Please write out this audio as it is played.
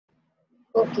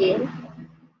Okay,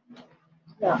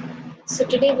 yeah. So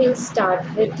today we'll start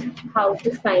with how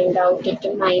to find out,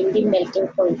 determine the melting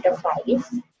point of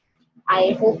ice.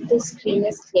 I hope the screen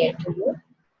is clear to you.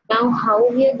 Now, how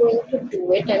we are going to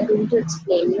do it, I'm going to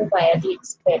explain you via the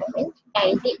experiment.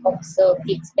 Kindly observe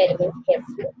the experiment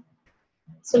carefully.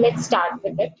 So let's start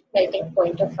with it, melting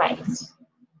point of ice.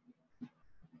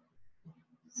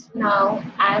 Now,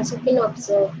 as you can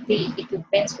observe the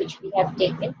equipments which we have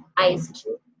taken, ice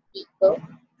cube, beaker,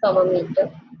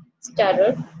 thermometer,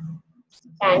 stirrer,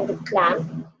 and the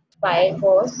clamp, fire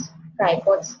hose,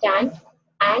 tripod stand,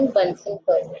 and Bunsen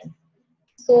burner.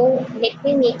 So let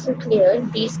me make you clear.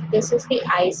 This is the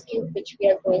ice cube which we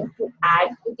are going to add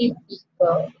to the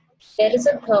beaker. There is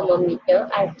a thermometer.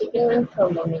 I have taken one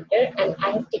thermometer and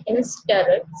I have taken a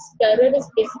stirrer. Stirrer is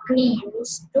basically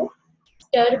used to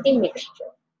stir the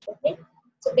mixture. Okay.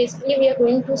 So basically we are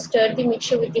going to stir the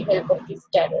mixture with the help of the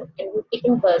stirrer, and we've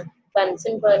taken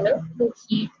Bunsen burner to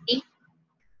heat the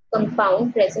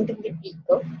compound present in the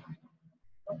beaker.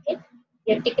 Okay,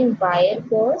 we have taken wire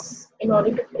gauze in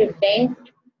order to prevent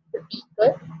the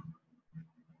beaker.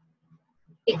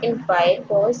 Taken wire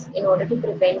gauze in order to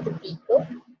prevent the beaker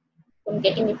from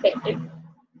getting affected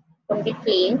from the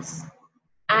flames,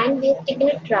 and we have taken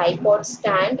a tripod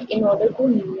stand in order to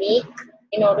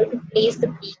place the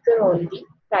beaker on the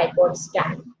tripod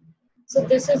stand. So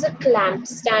this is a clamp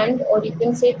stand, or you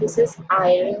can say this is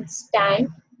iron stand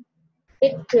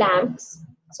with clamps.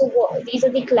 So these are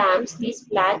the clamps, these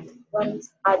black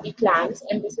ones are the clamps,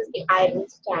 and this is the iron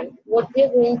stand. What we are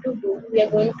going to do, we are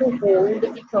going to hold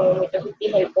the thermometer with the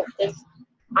help of this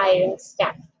iron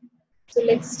stand. So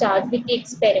let's start with the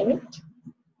experiment.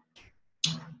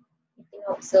 You can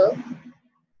observe.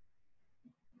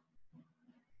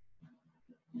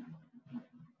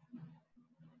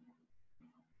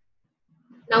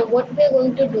 Now what we are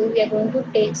going to do, we are going to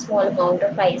take small amount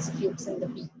of ice cubes in the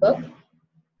beaker,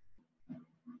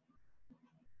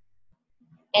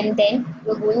 and then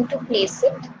we're going to place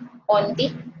it on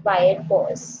the wire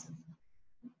gauze.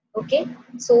 Okay,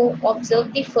 so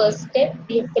observe the first step.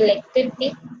 We have collected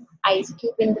the ice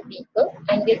cube in the beaker,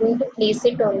 and we're going to place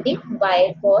it on the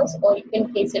wire gauze, or you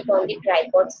can place it on the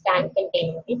tripod stand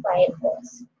containing the wire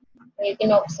gauze. You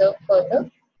can observe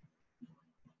further.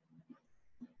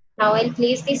 Now I'll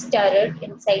place the stirrer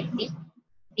inside the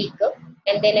beaker,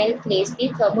 and then I'll place the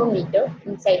thermometer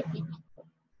inside the beaker.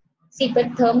 See,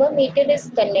 but thermometer is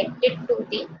connected to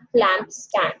the clamp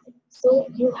stand, so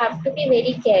you have to be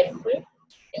very careful,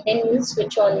 and then we'll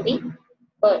switch on the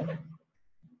burner.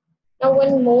 Now,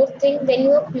 one more thing, when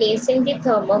you are placing the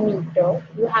thermometer,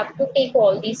 you have to take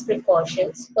all these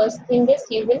precautions. First thing is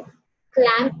you will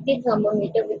clamp the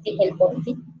thermometer with the help of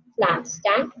the clamp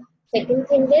stand. Second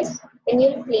thing is when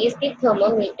you place the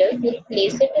thermometer, you will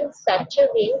place it in such a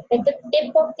way that the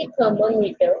tip of the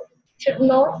thermometer should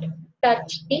not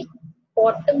touch the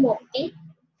bottom of the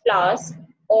flask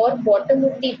or bottom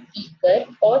of the beaker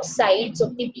or sides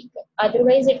of the beaker.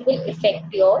 Otherwise, it will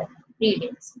affect your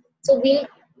readings. So we'll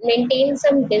maintain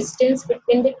some distance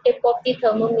between the tip of the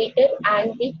thermometer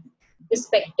and the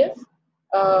respective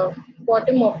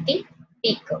bottom of the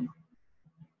beaker.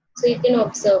 So you can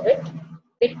observe it.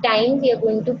 With time, we are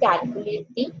going to calculate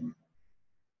the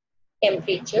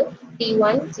temperature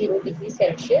T1 0 degrees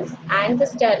Celsius, and the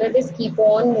stirrer is keep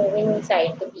on moving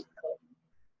inside the beaker.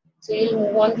 So you'll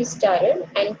move on the stirrer,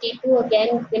 and T2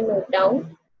 again you can note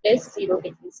down is 0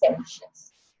 degrees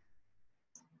Celsius.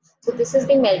 So this is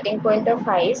the melting point of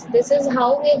ice. This is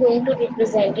how we are going to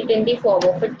represent it in the form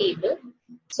of a table.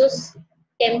 So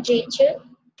temperature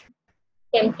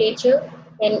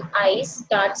when ice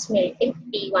starts melting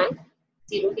T1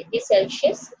 0 degrees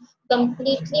Celsius,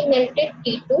 completely melted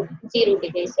T2 0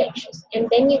 degrees Celsius, and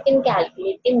then you can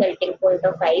calculate the melting point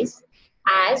of ice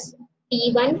as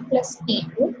T1 plus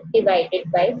T2 divided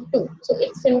by 2. So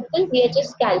it's simple, we are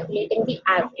just calculating the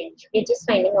average. We're just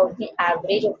finding out the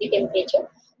average of the temperature.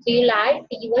 So you'll add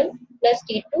T1 plus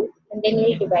T2 and then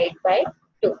you'll divide by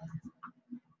 2.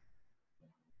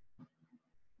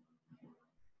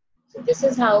 So this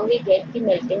is how we get the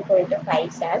melting point of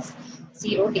ice as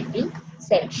 0 degree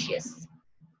Celsius.